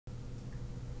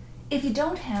If you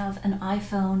don't have an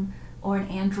iPhone or an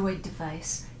Android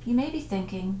device, you may be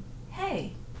thinking,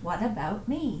 hey, what about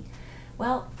me?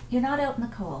 Well, you're not out in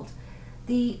the cold.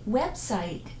 The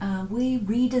website we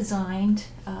redesigned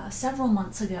several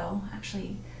months ago,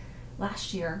 actually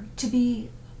last year, to be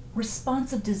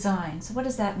responsive design. So what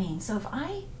does that mean? So if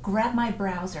I grab my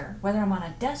browser, whether I'm on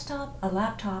a desktop, a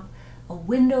laptop, a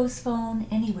Windows phone,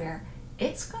 anywhere,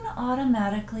 it's going to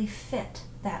automatically fit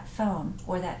that phone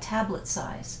or that tablet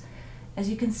size. As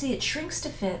you can see, it shrinks to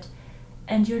fit,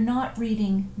 and you're not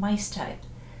reading mice type.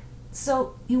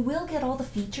 So you will get all the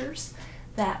features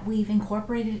that we've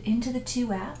incorporated into the two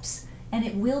apps, and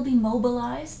it will be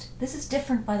mobilized. This is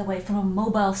different, by the way, from a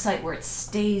mobile site where it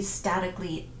stays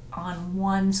statically on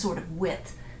one sort of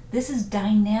width. This is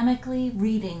dynamically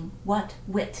reading what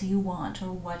width you want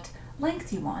or what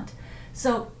length you want.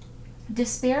 So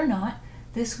despair not,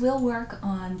 this will work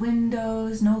on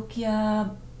Windows,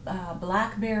 Nokia,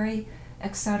 BlackBerry,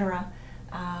 etc.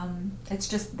 It's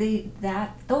just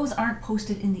those aren't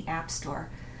posted in the App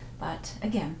Store. But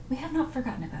again, we have not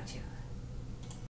forgotten about you.